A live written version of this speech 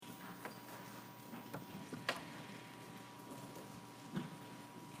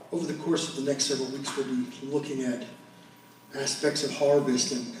over the course of the next several weeks, we'll be looking at aspects of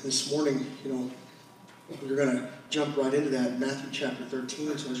harvest. And this morning, we're going to jump right into that, Matthew chapter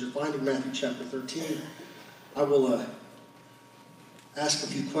 13. So as you're finding Matthew chapter 13, I will ask a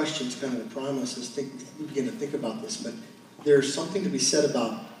few questions kind of to prime us as we begin to think about this. But there's something to be said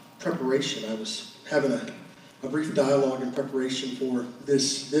about preparation. I was having a brief dialogue in preparation for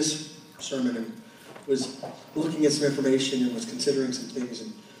this sermon and was looking at some information and was considering some things.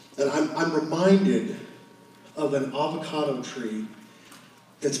 And I'm reminded of an avocado tree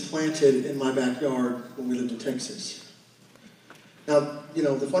that's planted in my backyard when we lived in Texas. Now,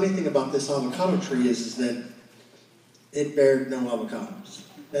 the funny thing about this avocado tree is that it bared no avocados.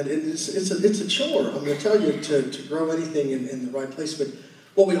 And it's a chore, I'm going to tell you, to grow anything in the right place. But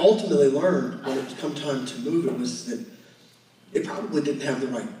what we ultimately learned when it come time to move it was that it probably didn't have the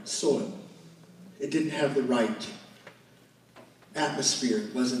right soil. It didn't have the right atmosphere.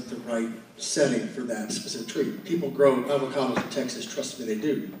 It wasn't the right setting for that specific tree. People grow avocados in Texas, trust me, they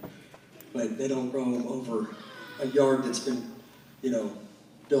do. But they don't grow them over a yard that's been,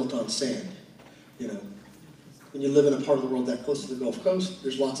 built on sand. When you live in a part of the world that close to the Gulf Coast,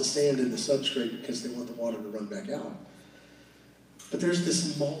 there's lots of sand in the substrate because they want the water to run back out. But there's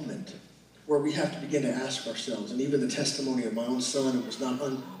this moment where we have to begin to ask ourselves, and even the testimony of my own son, it was not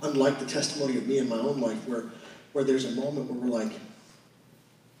unlike the testimony of me in my own life, where there's a moment where we're like,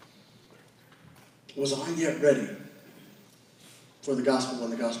 was I yet ready for the gospel when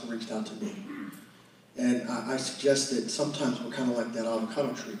the gospel reached out to me? And I suggest that sometimes we're kind of like that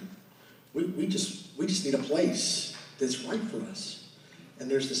avocado tree. We just need a place that's right for us.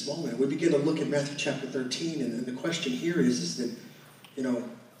 And there's this moment. We begin to look at Matthew chapter 13, and the question here is that,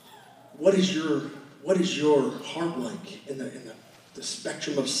 what is your heart like in the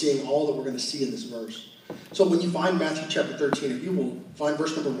spectrum of seeing all that we're going to see in this verse? So when you find Matthew chapter 13, if you will find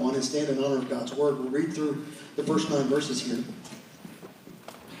verse number 1 and stand in honor of God's word, we'll read through the first 9 verses here.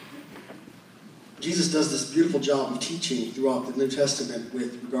 Jesus does this beautiful job of teaching throughout the New Testament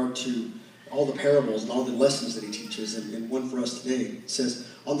with regard to all the parables and all the lessons that he teaches, and one for us today. It says,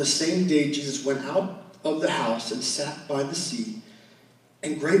 on the same day Jesus went out of the house and sat by the sea,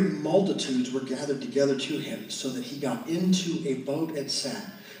 and great multitudes were gathered together to him, so that he got into a boat and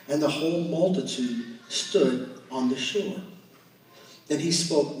sat, and the whole multitude stood on the shore. Then he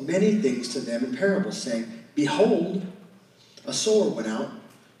spoke many things to them in parables, saying, behold, a sower went out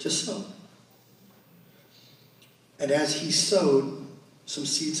to sow. And as he sowed, some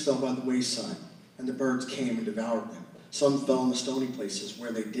seeds fell by the wayside, and the birds came and devoured them. Some fell in the stony places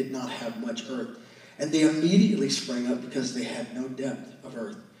where they did not have much earth, and they immediately sprang up because they had no depth of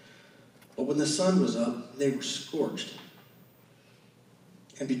earth. But when the sun was up, they were scorched.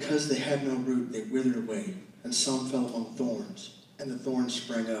 And because they had no root, they withered away. And some fell among thorns, and the thorns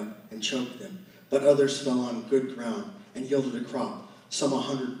sprang up and choked them. But others fell on good ground and yielded a crop, some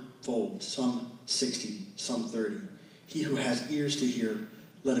 100-fold, some 60, some 30. He who has ears to hear,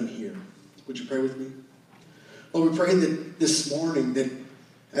 let him hear. Would you pray with me? Lord, we pray that this morning, that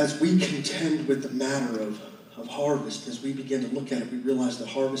as we contend with the matter of harvest, as we begin to look at it, we realize that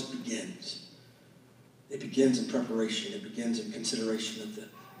harvest begins. It begins in preparation. It begins in consideration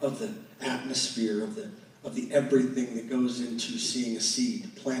of the atmosphere, of the everything that goes into seeing a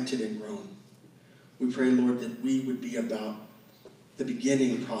seed planted and grown. We pray, Lord, that we would be about the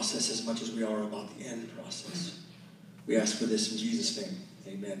beginning process as much as we are about the end process. We ask for this in Jesus' name.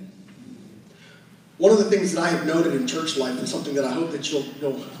 Amen. One of the things that I have noted in church life, and something that I hope that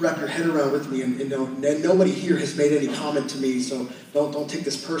you'll wrap your head around with me, and nobody here has made any comment to me, so don't take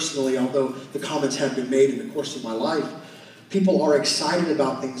this personally, although the comments have been made in the course of my life. People are excited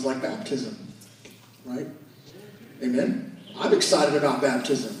about things like baptism, right? Amen? I'm excited about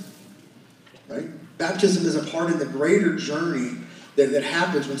baptism, right? Baptism is a part of the greater journey that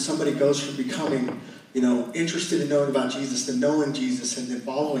happens when somebody goes from becoming interested in knowing about Jesus, then knowing Jesus, and then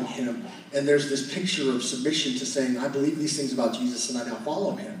following him. And there's this picture of submission to saying, I believe these things about Jesus, and I now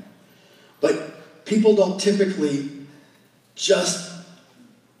follow him. But people don't typically just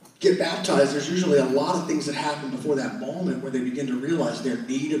get baptized. There's usually a lot of things that happen before that moment where they begin to realize their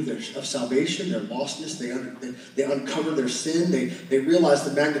need of salvation, their lostness. They uncover their sin. They realize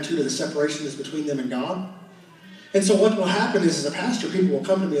the magnitude of the separation that's between them and God. And so what will happen is, as a pastor, people will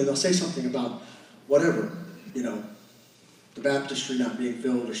come to me and they'll say something about whatever, the baptistry not being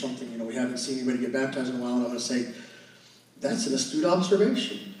filled or something. We haven't seen anybody get baptized in a while, and I'm going to say, that's an astute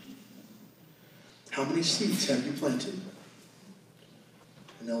observation. How many seeds have you planted?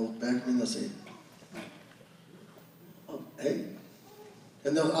 And they'll look back at me and they'll say, oh, hey.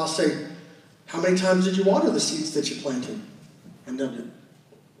 And I'll say, how many times did you water the seeds that you planted? And they'll do,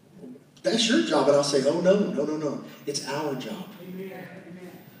 That's your job. And I'll say, oh, no. It's our job.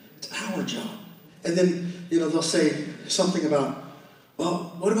 It's our job. And then, they'll say something about,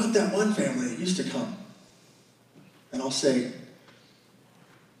 well, what about that one family that used to come? And I'll say,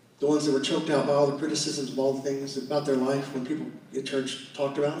 the ones that were choked out by all the criticisms of all the things about their life when people at church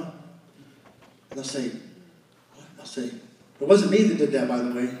talked about them. And they'll say, what? I'll say, it wasn't me that did that, by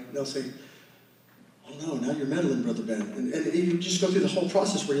the way. And they'll say, oh no, now you're meddling, Brother Ben. And you just go through the whole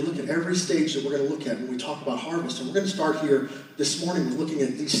process where you look at every stage that we're going to look at when we talk about harvest. And we're going to start here this morning with looking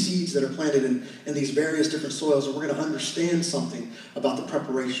at these seeds that are planted in these various different soils. And we're going to understand something about the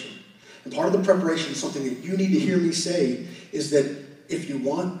preparation. And part of the preparation, something that you need to hear me say, is that if you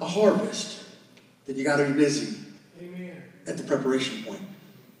want a harvest, then you got to be busy. Amen. At the preparation point.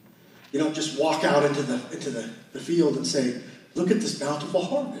 You don't just walk out into the field and say, look at this bountiful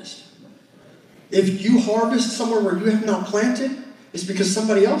harvest. If you harvest somewhere where you have not planted, it's because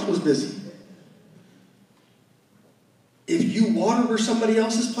somebody else was busy. If you water where somebody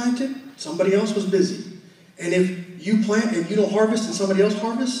else has planted, somebody else was busy. And if you plant and you don't harvest and somebody else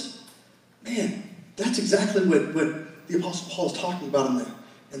harvests, man, that's exactly what the Apostle Paul is talking about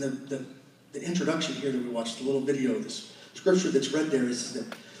in the introduction here that we watched, the little video, this scripture that's read there is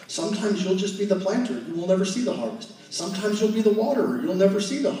that sometimes you'll just be the planter, you will never see the harvest. Sometimes you'll be the waterer, you'll never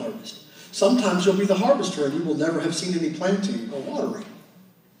see the harvest. Sometimes you'll be the harvester and you will never have seen any planting or watering.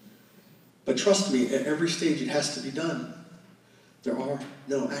 But trust me, at every stage it has to be done. There are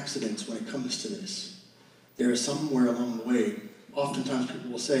no accidents when it comes to this. There is somewhere along the way, oftentimes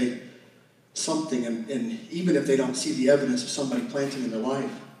people will say something, and even if they don't see the evidence of somebody planting in their life,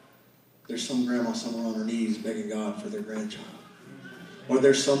 there's some grandma somewhere on her knees begging God for their grandchild. Or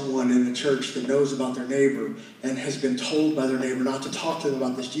there's someone in the church that knows about their neighbor and has been told by their neighbor not to talk to them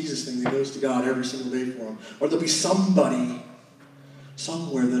about this Jesus thing that goes to God every single day for them. Or there'll be somebody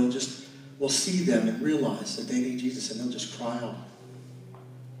somewhere that'll will see them and realize that they need Jesus, and they'll just cry out.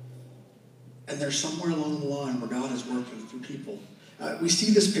 And there's somewhere along the line where God is working through people. We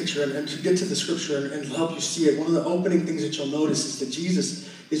see this picture, and to get to the scripture and help you see it, one of the opening things that you'll notice is that Jesus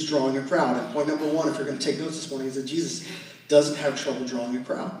is drawing a crowd. And point number one, if you're going to take notes this morning, is that Jesus doesn't have trouble drawing a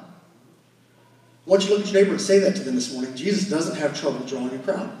crowd. I want you to look at your neighbor and say that to them this morning. Jesus doesn't have trouble drawing a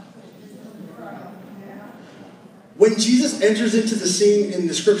crowd. When Jesus enters into the scene in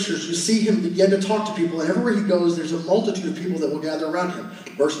the scriptures, you see him begin to talk to people, and everywhere he goes, there's a multitude of people that will gather around him.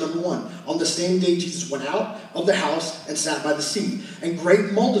 Verse number 1. On the same day, Jesus went out of the house and sat by the sea, and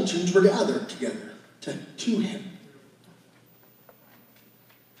great multitudes were gathered together to him.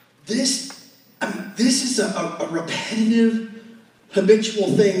 This is a repetitive,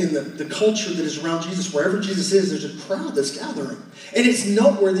 habitual thing in the culture that is around Jesus. Wherever Jesus is, there's a crowd that's gathering. And it's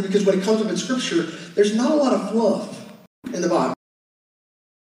noteworthy because when it comes up in Scripture, there's not a lot of fluff in the Bible.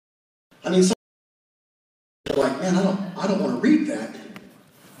 I mean, some people are like, man, I don't want to read that.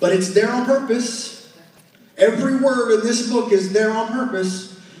 But it's there on purpose. Every word in this book is there on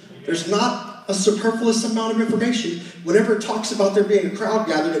purpose. There's not a superfluous amount of information. Whenever it talks about there being a crowd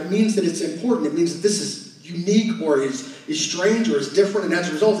gathered, it means that it's important. It means that this is unique or is strange or is different. And as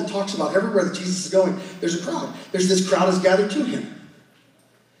a result, it talks about everywhere that Jesus is going, there's a crowd. There's this crowd is gathered to him.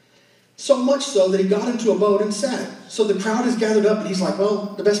 So much so that he got into a boat and sat. So the crowd is gathered up and he's like,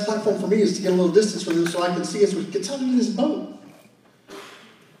 well, the best platform for me is to get a little distance from them so I can see us. So he gets out into this boat.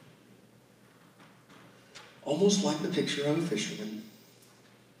 Almost like the picture of a fisherman.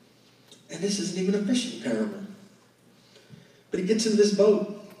 And this isn't even a fishing parable. But he gets in this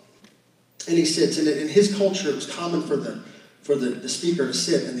boat and he sits. And in his culture, it was common for the speaker to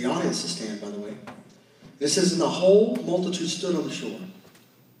sit and the audience to stand, by the way. And it says, and the whole multitude stood on the shore.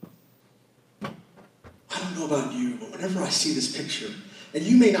 I don't know about you, but whenever I see this picture, and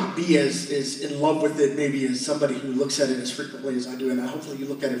you may not be as in love with it maybe as somebody who looks at it as frequently as I do, and hopefully you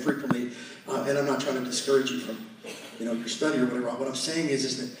look at it frequently, and I'm not trying to discourage you from your study or whatever. What I'm saying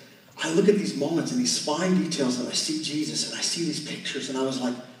is that I look at these moments and these fine details and I see Jesus and I see these pictures and I was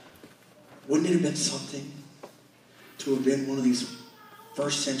like, wouldn't it have been something to have been one of these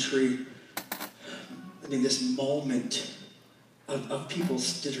first century, this moment of people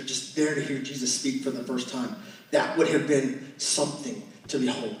that are just there to hear Jesus speak for the first time? That would have been something to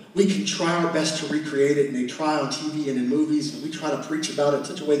behold. We can try our best to recreate it, and they try on TV and in movies, and we try to preach about it in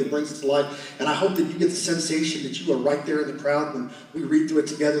such a way that brings it to life. And I hope that you get the sensation that you are right there in the crowd when we read through it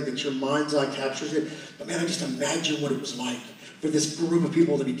together, that your mind's eye captures it. But man, I just imagine what it was like for this group of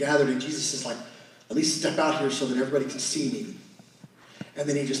people to be gathered, and Jesus is like, let me step out here so that everybody can see me. And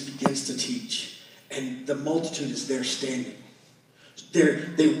then he just begins to teach, and the multitude is there standing.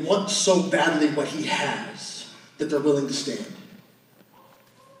 They want so badly what he has that they're willing to stand.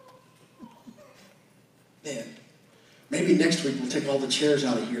 maybe next week we'll take all the chairs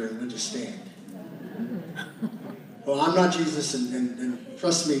out of here and we'll just stand. Well, I'm not Jesus, and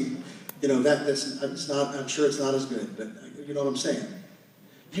trust me, you know, it's not, I'm sure it's not as good, but you know what I'm saying.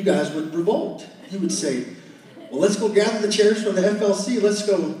 You guys would revolt. You would say, well, let's go gather the chairs from the FLC. Let's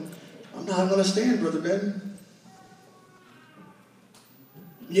go. I'm not going to stand, Brother Ben.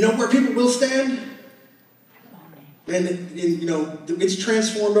 You know where people will stand? And you know, it's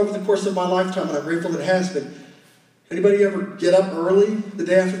transformed over the course of my lifetime, and I'm grateful it has. But anybody ever get up early the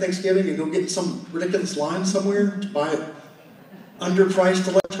day after Thanksgiving and go get in some ridiculous line somewhere to buy underpriced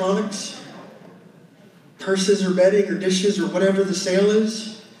electronics, purses or bedding or dishes or whatever the sale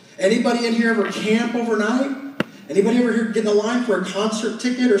is? Anybody in here ever camp overnight? Anybody ever here get in a line for a concert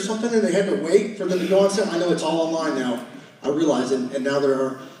ticket or something and they had to wait for them to go on sale? I know it's all online now. I realize it, and now there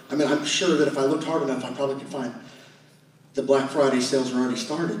are, I mean, I'm sure that if I looked hard enough, I probably could find the Black Friday sales are already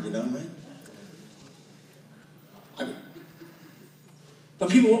started, you know, right? But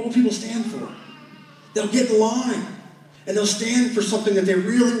people, what will people stand for? They'll get in line, and they'll stand for something that they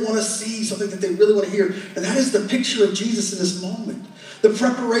really want to see, something that they really want to hear. And that is the picture of Jesus in this moment. The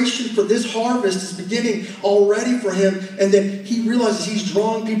preparation for this harvest is beginning already for him, and that he realizes he's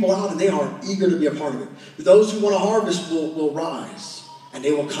drawing people out, and they are eager to be a part of it. Those who want to harvest will rise, and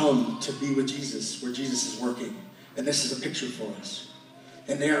they will come to be with Jesus, where Jesus is working. And this is a picture for us.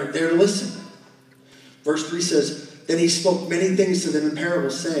 And they are there to listen. Verse 3 says, then he spoke many things to them in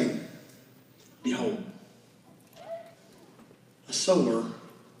parables, saying, behold, a sower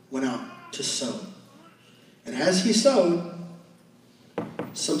went out to sow. And as he sowed,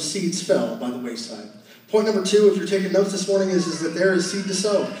 some seeds fell by the wayside. Point number 2, if you're taking notes this morning, is that there is seed to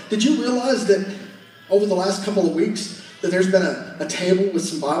sow. Did you realize that over the last couple of weeks that there's been a table with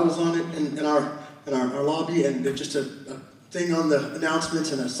some Bibles on it in our lobby, and just a thing on the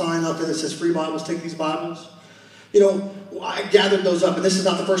announcements and a sign out there that says free Bibles, take these Bibles? You know, I gathered those up, and this is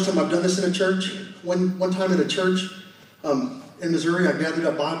not the first time I've done this in a church. One time in a church in Missouri, I gathered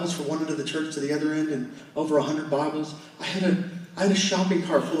up Bibles from one end of the church to the other end, and over 100 Bibles. I had a shopping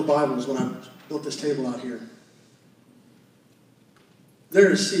cart full of Bibles when I built this table out here. There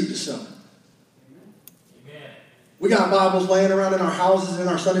is seed to sow. We got Bibles laying around in our houses, in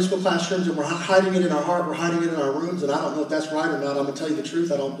our Sunday school classrooms, and we're hiding it in our heart, we're hiding it in our rooms, and I don't know if that's right or not. I'm going to tell you the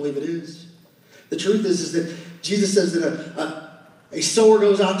truth. I don't believe it is. The truth is that Jesus says that a sower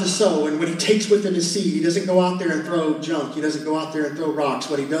goes out to sow, and when he takes with him his seed, he doesn't go out there and throw junk. He doesn't go out there and throw rocks.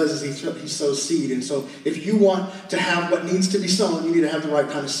 What he does is he sows seed. And so if you want to have what needs to be sown, you need to have the right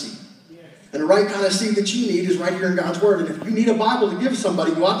kind of seed. And the right kind of seed that you need is right here in God's Word. And if you need a Bible to give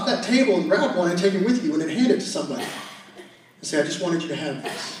somebody, go out to that table and grab one and take it with you and then hand it to somebody. And say, I just wanted you to have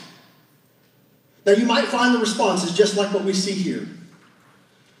this. Now you might find the responses just like what we see here.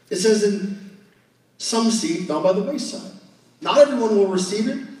 It says, in some seed fell by the wayside. Not everyone will receive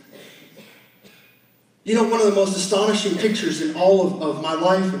it. You know, one of the most astonishing pictures in all of my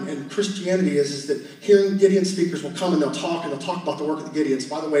life and Christianity is that hearing Gideon speakers will come and they'll talk about the work of the Gideons.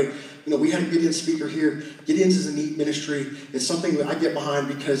 By the way, you know, we had a Gideon speaker here. Gideons is a neat ministry. It's something that I get behind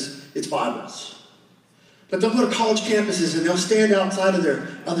because it's Bibles. But they'll go to college campuses and they'll stand outside of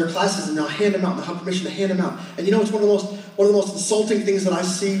their classes and they'll hand them out. They'll have permission to hand them out. And you know, it's one of the most insulting things that I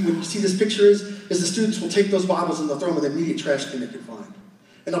see when you see this picture is the students will take those Bibles and they'll throw them in the immediate trash can they can find.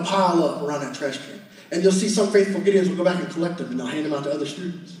 And they'll pile up around that trash can. And you'll see some faithful Gideons will go back and collect them and they'll hand them out to other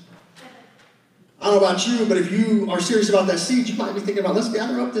students. I don't know about you, but if you are serious about that seed, you might be thinking about, let's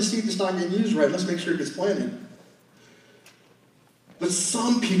gather up this seed that's not getting used right. Let's make sure it gets planted. But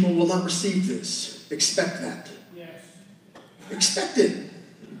some people will not receive this. Expect that. Yes. Expect it.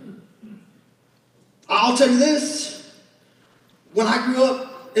 I'll tell you this. When I grew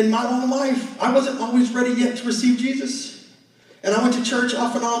up in my own life, I wasn't always ready yet to receive Jesus. And I went to church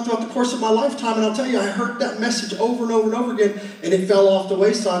off and on throughout the course of my lifetime, and I'll tell you, I heard that message over and over and over again, and it fell off the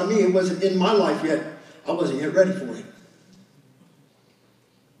wayside of me. It wasn't in my life yet. I wasn't yet ready for it.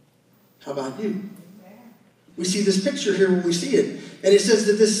 How about you? We see this picture here when we see it. And it says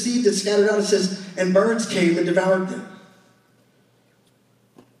that this seed that's scattered out, it says, and birds came and devoured them.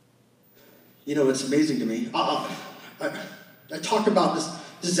 You know, it's amazing to me. I talk about this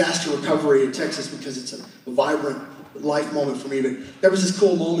disaster recovery in Texas because it's a vibrant life moment for me. But there was this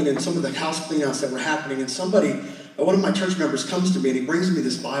cool moment in some of the house cleanouts that were happening, and one of my church members comes to me and he brings me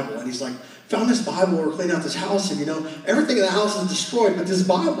this Bible, and he's like, found this Bible, we're cleaning out this house, and you know, everything in the house is destroyed, but this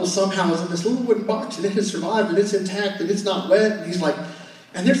Bible somehow is in this little wooden box, and it has survived, and it's intact, and it's not wet, and he's like,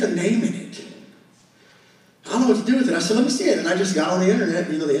 and there's a name in it. I don't know what to do with it. I said, let me see it. And I just got on the internet.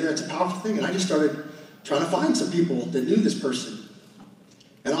 You know, the internet's a powerful thing, and I just started trying to find some people that knew this person.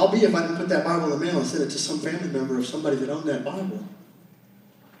 And I'll be if I didn't put that Bible in the mail and send it to some family member of somebody that owned that Bible.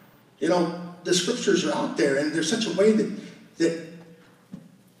 You know, the scriptures are out there, and there's such a way that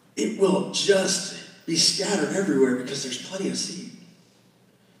it will just be scattered everywhere because there's plenty of seed.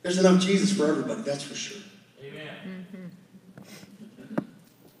 There's enough Jesus for everybody, that's for sure. Amen.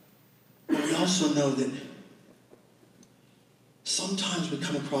 But we also know that sometimes we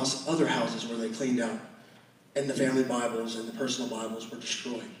come across other houses where they cleaned out, and the family Bibles and the personal Bibles were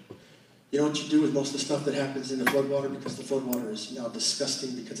destroyed. You know what you do with most of the stuff that happens in the floodwater? Because the floodwater is now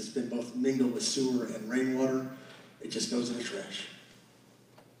disgusting because it's been both mingled with sewer and rainwater. It just goes in the trash.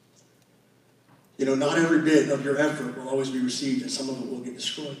 You know, not every bit of your effort will always be received, and some of it will get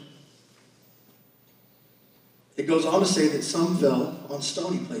destroyed. It goes on to say that some fell on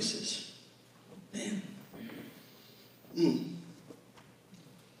stony places. Man.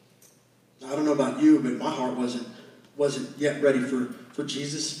 I don't know about you, but my heart wasn't yet ready for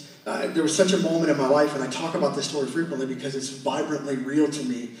Jesus. There was such a moment in my life, and I talk about this story frequently because it's vibrantly real to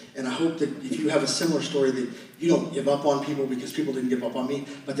me. And I hope that if you have a similar story, that you don't give up on people because people didn't give up on me.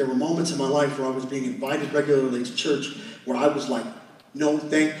 But there were moments in my life where I was being invited regularly to church where I was like, no,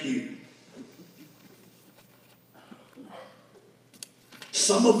 thank you.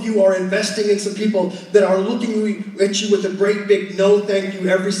 Some of you are investing in some people that are looking at you with a great big no thank you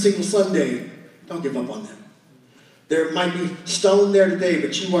every single Sunday. Don't give up on them. There might be stone there today,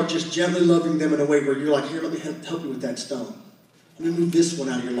 but you are just gently loving them in a way where you're like, here, let me help you with that stone. Let me move this one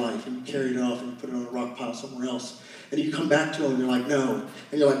out of your life. And you carry it off and you put it on a rock pile somewhere else. And you come back to them and you're like, no.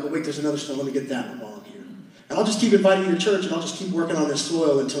 And you're like, well, wait, there's another stone. Let me get that one while I'm here. And I'll just keep inviting you to church, and I'll just keep working on this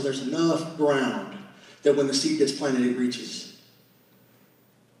soil until there's enough ground that when the seed gets planted, it reaches.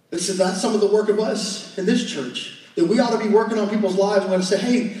 And so that's some of the work of us in this church. That we ought to be working on people's lives. We ought to say,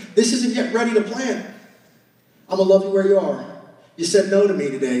 hey, this isn't yet ready to plant. I'm going to love you where you are. You said no to me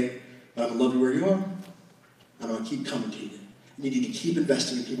today, but I'm going to love you where you are. I'm going to keep coming to you. And you need to keep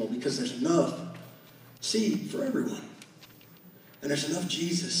investing in people because there's enough seed for everyone. And there's enough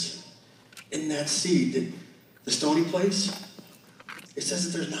Jesus in that seed that the stony place, it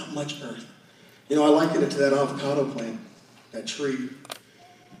says that there's not much earth. You know, I liken it to that avocado plant, that tree.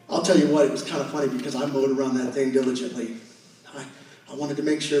 I'll tell you what, it was kind of funny because I mowed around that thing diligently. I wanted to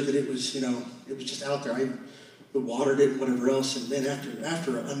make sure that it was, it was just out there. I watered it and whatever else, and then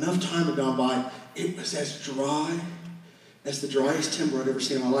after enough time had gone by, it was as dry as the driest timber I'd ever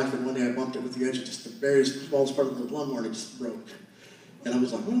seen in my life. And one day I bumped it with the edge of just the very smallest part of the lawnmower, and it just broke. And I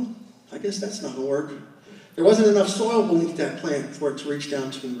was like, well, I guess that's not going to work. There wasn't enough soil beneath that plant for it to reach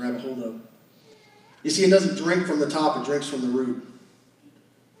down to and grab a hold of. You see, it doesn't drink from the top, it drinks from the root.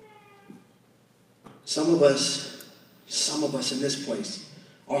 Some of us in this place,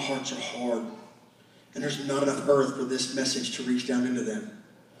 our hearts are hard. And there's not enough earth for this message to reach down into them.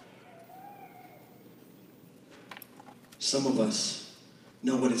 Some of us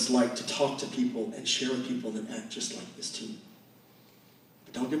know what it's like to talk to people and share with people that act just like this too.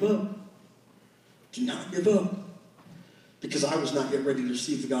 But don't give up. Do not give up. Because I was not yet ready to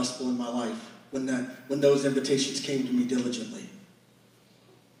receive the gospel in my life when those invitations came to me diligently.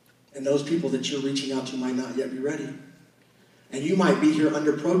 And those people that you're reaching out to might not yet be ready. And you might be here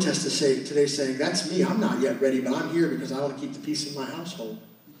under protest today saying, that's me, I'm not yet ready, but I'm here because I want to keep the peace in my household.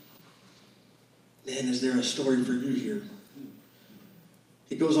 Man, is there a story for you here?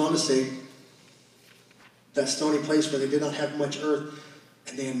 It goes on to say, that stony place where they did not have much earth,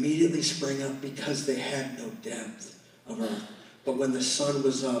 and they immediately sprang up because they had no depth of earth. But when the sun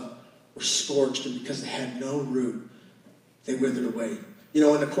was up, were scorched, and because they had no root, they withered away. You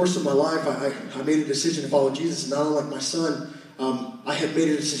know, in the course of my life, I made a decision to follow Jesus, and not unlike my son, I had made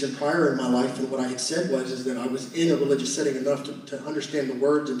a decision prior in my life, and what I had said is that I was in a religious setting enough to understand the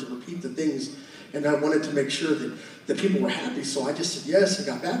words and to repeat the things, and I wanted to make sure that people were happy, so I just said yes and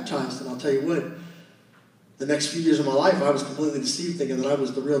got baptized. And I'll tell you what, the next few years of my life, I was completely deceived, thinking that I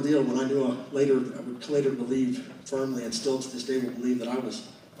was the real deal, when I knew I would later believe firmly, and still to this day will believe that I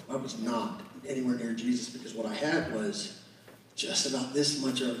was not anywhere near Jesus, because what I had was just about this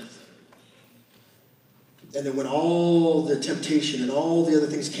much earth. And then when all the temptation and all the other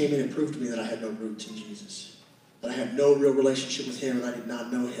things came in, it proved to me that I had no roots in Jesus. That I had no real relationship with him, and I did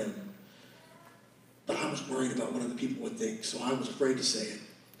not know him. But I was worried about what other people would think, so I was afraid to say it.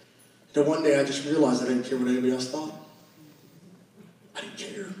 Until one day I just realized I didn't care what anybody else thought. I didn't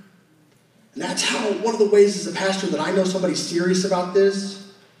care. And that's how, one of the ways as a pastor that I know somebody's serious about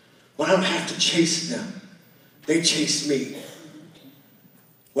this, when I don't have to chase them. They chase me.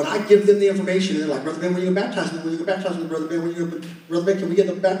 When I give them the information, and they're like, Brother Ben, when you get baptized? When you get baptized, Brother Ben, Brother Ben, can we get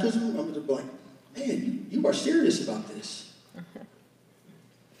the baptism? I'm like, man, you are serious about this.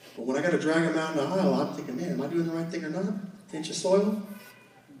 But when I got to drag them out in the aisle, I'm thinking, man, am I doing the right thing or not? Inch of soil?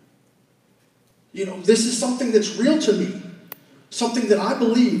 This is something that's real to me. Something that I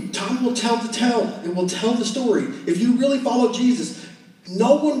believe time will tell the tale. It will tell the story. If you really follow Jesus,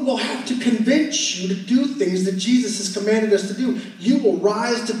 no one will have to convince you to do things that Jesus has commanded us to do. You will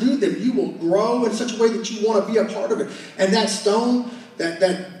rise to do them. You will grow in such a way that you want to be a part of it. And that stone,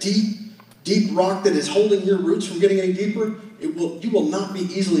 that deep rock that is holding your roots from getting any deeper, you will not be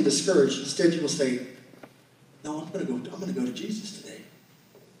easily discouraged. Instead, you will say, no, I'm going to go to Jesus today.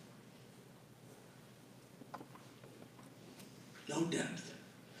 No depth.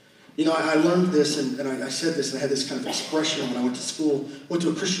 I learned this, and I said this, and I had this kind of expression when I went to school. Went to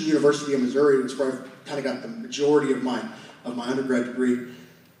a Christian university in Missouri, which is where I kind of got the majority of my undergrad degree.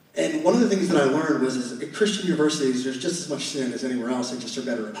 And one of the things that I learned was at Christian universities, there's just as much sin as anywhere else. They just are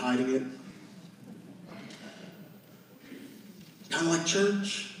better at hiding it. Kind of like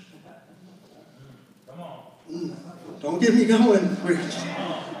church. Come on. Don't get me going.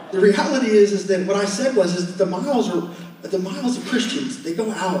 The reality is that what I said is that the miles of Christians, they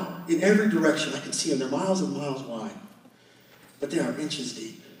go out in every direction. I can see them. They're miles and miles wide. But they are inches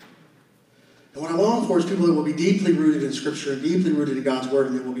deep. And what I long for is people that will be deeply rooted in Scripture and deeply rooted in God's Word,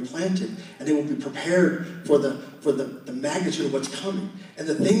 and they will be planted, and they will be prepared for the magnitude of what's coming. And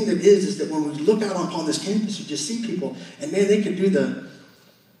the thing that is that when we look out upon this campus, you just see people, and man, they could do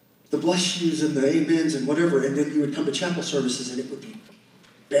the bless yous and the amens and whatever, and then you would come to chapel services, and it would be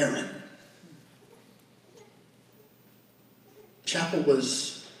barren. Chapel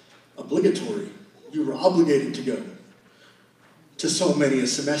was obligatory. You were obligated to go to so many a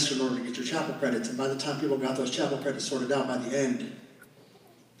semester in order to get your chapel credits. And by the time people got those chapel credits sorted out, by the end,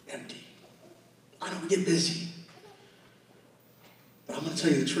 empty. I know we get busy. But I'm going to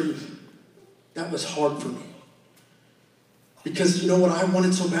tell you the truth. That was hard for me. Because you know what I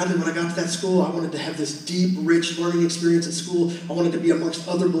wanted so badly when I got to that school? I wanted to have this deep, rich learning experience at school. I wanted to be amongst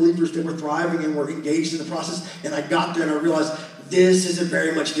other believers that were thriving and were engaged in the process. And I got there and I realized this isn't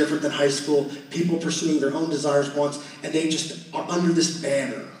very much different than high school. People pursuing their own desires, wants, and they just are under this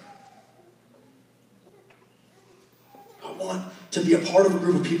banner. I want to be a part of a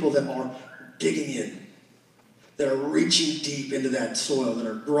group of people that are digging in, that are reaching deep into that soil, that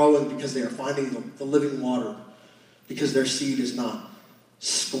are growing because they are finding the living water, because their seed is not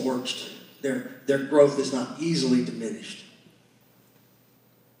scorched. Their growth is not easily diminished.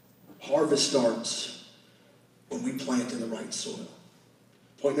 Harvest starts when we plant in the right soil.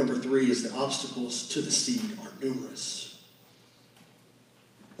 Point number 3 is the obstacles to the seed are numerous.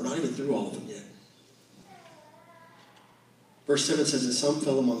 We're not even through all of them yet. Verse 7 says that some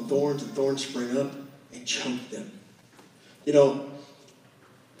fell among thorns, and thorns sprang up and choked them. In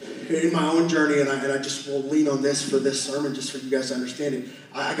my own journey, and I just will lean on this for this sermon, just for you guys to understand it,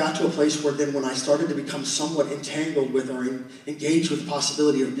 I got to a place where then when I started to become somewhat entangled with or engaged with the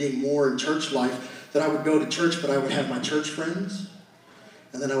possibility of being more in church life, that I would go to church, but I would have my church friends,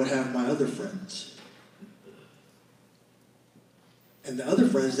 and then I would have my other friends. And the other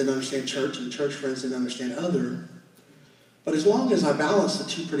friends didn't understand church, and the church friends didn't understand other. But as long as I balanced the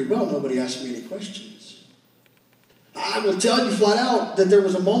two pretty well, nobody asked me any questions. I will tell you flat out that there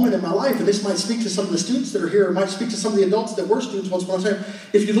was a moment in my life, and this might speak to some of the students that are here, or might speak to some of the adults that were students once upon a time.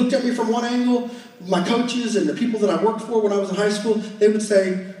 If you looked at me from one angle, my coaches and the people that I worked for when I was in high school, they would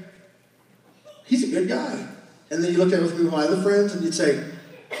say, he's a good guy. And then you looked at it with my other friends, and you'd say,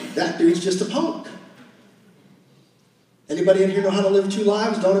 that dude's just a punk. Anybody in here know how to live 2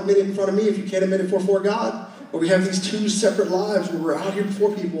 lives? Don't admit it in front of me if you can't admit it before God. Or we have these 2 separate lives where we're out here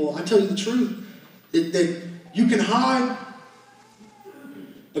before people. I tell you the truth. That you can hide,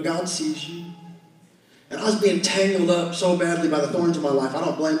 but God sees you. And I was being tangled up so badly by the thorns of my life. I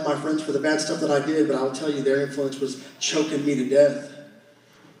don't blame my friends for the bad stuff that I did, but I will tell you their influence was choking me to death.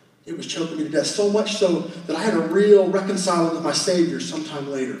 It was choking me to death, so much so that I had a real reconciling with my Savior sometime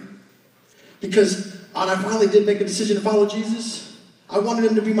later. Because I finally did make a decision to follow Jesus. I wanted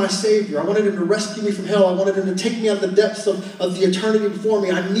him to be my Savior. I wanted him to rescue me from hell. I wanted him to take me out of the depths of the eternity before me.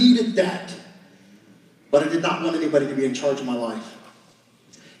 I needed that. But I did not want anybody to be in charge of my life.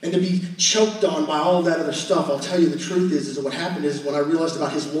 And to be choked on by all that other stuff, I'll tell you the truth is that what happened is when I realized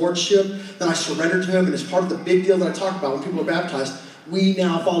about his lordship, then I surrendered to him, and it's part of the big deal that I talk about when people are baptized. We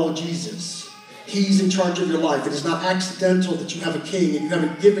now follow Jesus. He's in charge of your life. It is not accidental that you have a king and you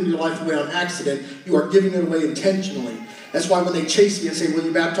haven't given your life away on accident. You are giving it away intentionally. That's why when they chase me and say, will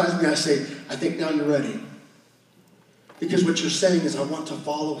you baptize me? I say, I think now you're ready. Because what you're saying is I want to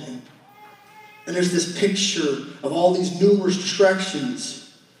follow him. And there's this picture of all these numerous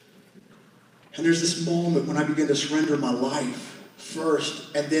distractions. And there's this moment when I begin to surrender my life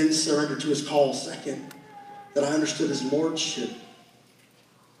first and then surrender to his call second, that I understood his lordship.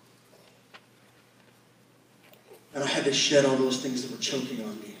 And I had to shed all those things that were choking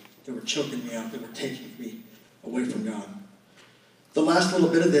on me, that were choking me out, that were taking me away from God. The last little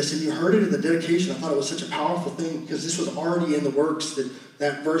bit of this, and you heard it in the dedication, I thought it was such a powerful thing because this was already in the works.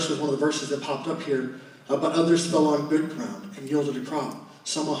 That verse was one of the verses that popped up here. But others fell on good ground and yielded a crop.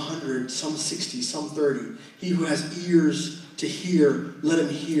 Some 100, some 60, some 30. He who has ears to hear, let him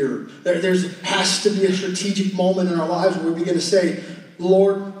hear. There has to be a strategic moment in our lives where we begin to say,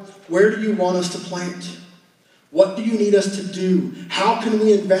 Lord, where do you want us to plant? What do you need us to do? How can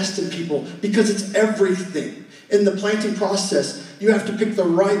we invest in people? Because it's everything. In the planting process, you have to pick the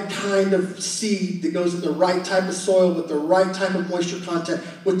right kind of seed that goes in the right type of soil, with the right type of moisture content,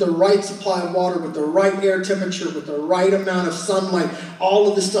 with the right supply of water, with the right air temperature, with the right amount of sunlight. All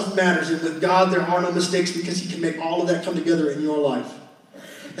of this stuff matters. And with God, there are no mistakes because he can make all of that come together in your life.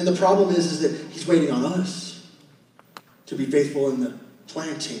 And the problem is that he's waiting on us to be faithful in the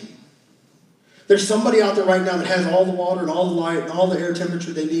planting. There's somebody out there right now that has all the water and all the light and all the air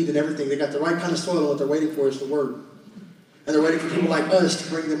temperature they need and everything. They got the right kind of soil, and what they're waiting for is the word. And they're waiting for people like us to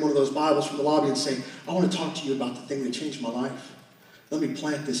bring them one of those Bibles from the lobby and say, I want to talk to you about the thing that changed my life. Let me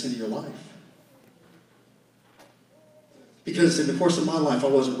plant this into your life. Because in the course of my life, I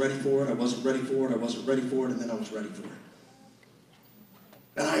wasn't ready for it, I wasn't ready for it, I wasn't ready for it, and then I was ready for it.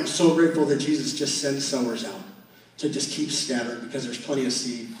 And I am so grateful that Jesus just sends sowers out to just keep scattering, because there's plenty of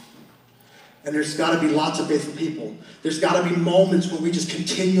seed. And there's got to be lots of faithful people. There's got to be moments when we just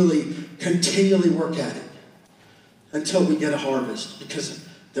continually work at it until we get a harvest, because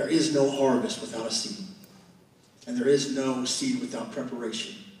there is no harvest without a seed. And there is no seed without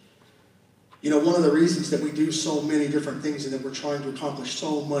preparation. You know, one of the reasons that we do so many different things and that we're trying to accomplish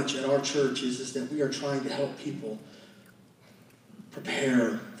so much at our church is that we are trying to help people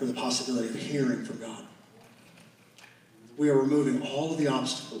prepare for the possibility of hearing from God. We are removing all of the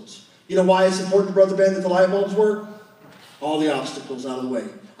obstacles. You know why it's important, Brother Ben, that the light bulbs work? All the obstacles out of the way.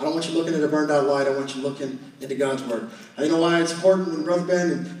 I don't want you looking at a burned out light. I want you looking into God's word. You know why it's important when Brother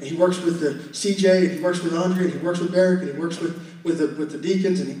Ben, and he works with the CJ, and he works with Andre, and he works with Barrick, and he works with the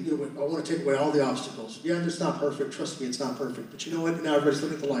deacons, and I want to take away all the obstacles. Yeah, it's not perfect. Trust me, it's not perfect. But you know what? Now everybody's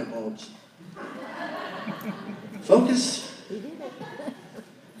looking at the light bulbs. Focus.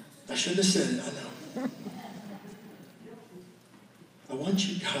 I shouldn't have said it. I know. I want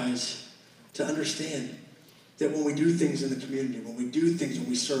you guys to understand that when we do things in the community, when we do things, when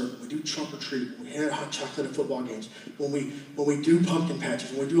we serve, when we do trunk or treat, when we have hot chocolate at football games, when we do pumpkin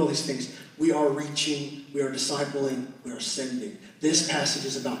patches, when we do all these things, we are reaching, we are discipling, we are sending. This passage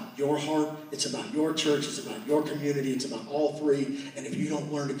is about your heart, it's about your church, it's about your community, it's about all three. And if you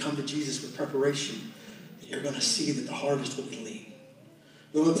don't learn to come to Jesus with preparation, you're going to see that the harvest will be lean.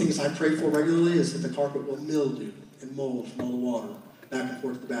 One of the things I pray for regularly is that the carpet will mildew and mold from all the water back and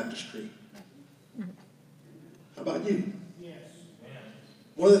forth to the baptistry. How about you? Yes.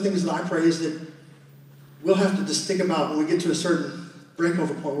 One of the things that I pray is that we'll have to just think about when we get to a certain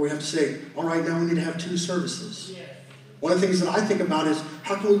breakover point where we have to say, all right, now we need to have 2 services. Yes. One of the things that I think about is,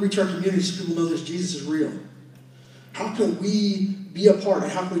 how can we reach our community so people know that Jesus is real? How can we be a part,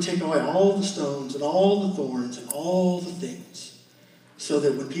 and how can we take away all the stones and all the thorns and all the things so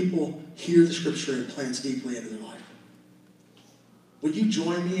that when people hear the scripture, it plants deeply into their life? Would you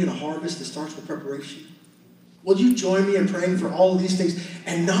join me in a harvest that starts with preparation? Will you join me in praying for all of these things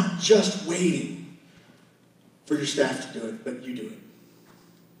and not just waiting for your staff to do it, but you do it?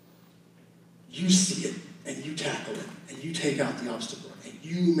 You see it, and you tackle it, and you take out the obstacle, and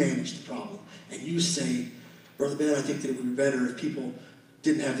you manage the problem, and you say, Brother Ben, I think that it would be better if people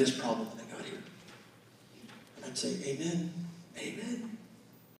didn't have this problem when they got here. And I'd say, amen, amen.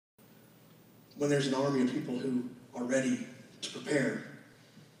 When there's an army of people who are ready to prepare,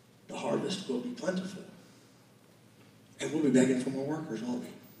 the harvest will be plentiful. And we'll be begging for more workers, won't we?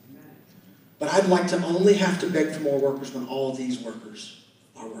 But I'd like to only have to beg for more workers when all these workers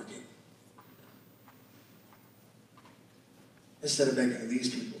are working. Instead of begging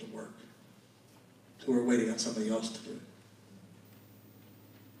these people to work, who are waiting on somebody else to do it.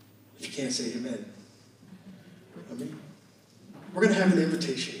 If you can't say amen. Amen. We're going to have an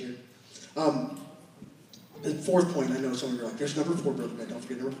invitation here. The fourth point, I know some of you are like, there's number 4, Brother Ben, don't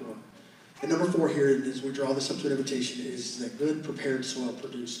forget number 4. And number 4 here, as we draw this up to an invitation, is that good prepared soil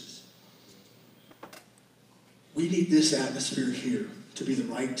produces. We need this atmosphere here to be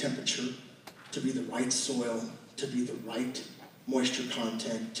the right temperature, to be the right soil, to be the right moisture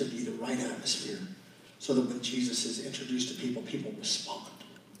content, to be the right atmosphere, so that when Jesus is introduced to people, people respond.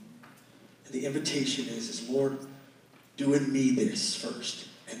 And the invitation is Lord, Do in me this first,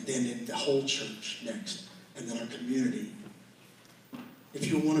 and then in the whole church next, and then our community. If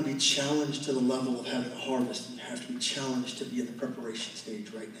you want to be challenged to the level of having a harvest, you have to be challenged to be in the preparation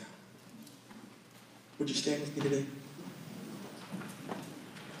stage right now. Would you stand with me today?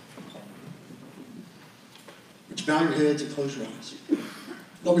 Would you bow your heads and close your eyes?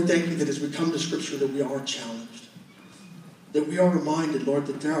 Lord, we thank you that as we come to Scripture that we are challenged. That we are reminded, Lord,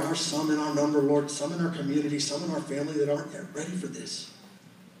 that there are some in our number, Lord, some in our community, some in our family that aren't yet ready for this.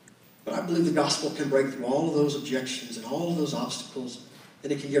 But I believe the gospel can break through all of those objections and all of those obstacles,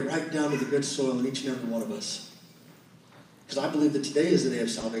 and it can get right down to the good soil in each and every one of us. Because I believe that today is the day of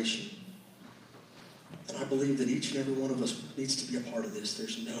salvation. And I believe that each and every one of us needs to be a part of this.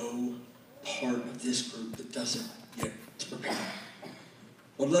 There's no part of this group that doesn't get to prepare.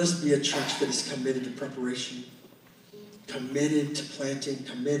 Lord, let us be a church that is committed to preparation, committed to planting,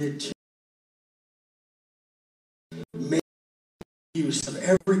 committed to making use of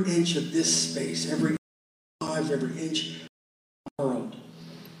every inch of this space, every lives, every inch of the world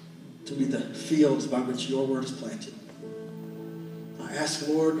to be the fields by which your word is planted. I ask,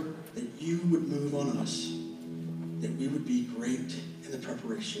 Lord, that you would move on us, that we would be great in the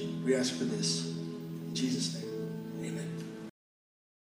preparation. We ask for this in Jesus' name. Amen.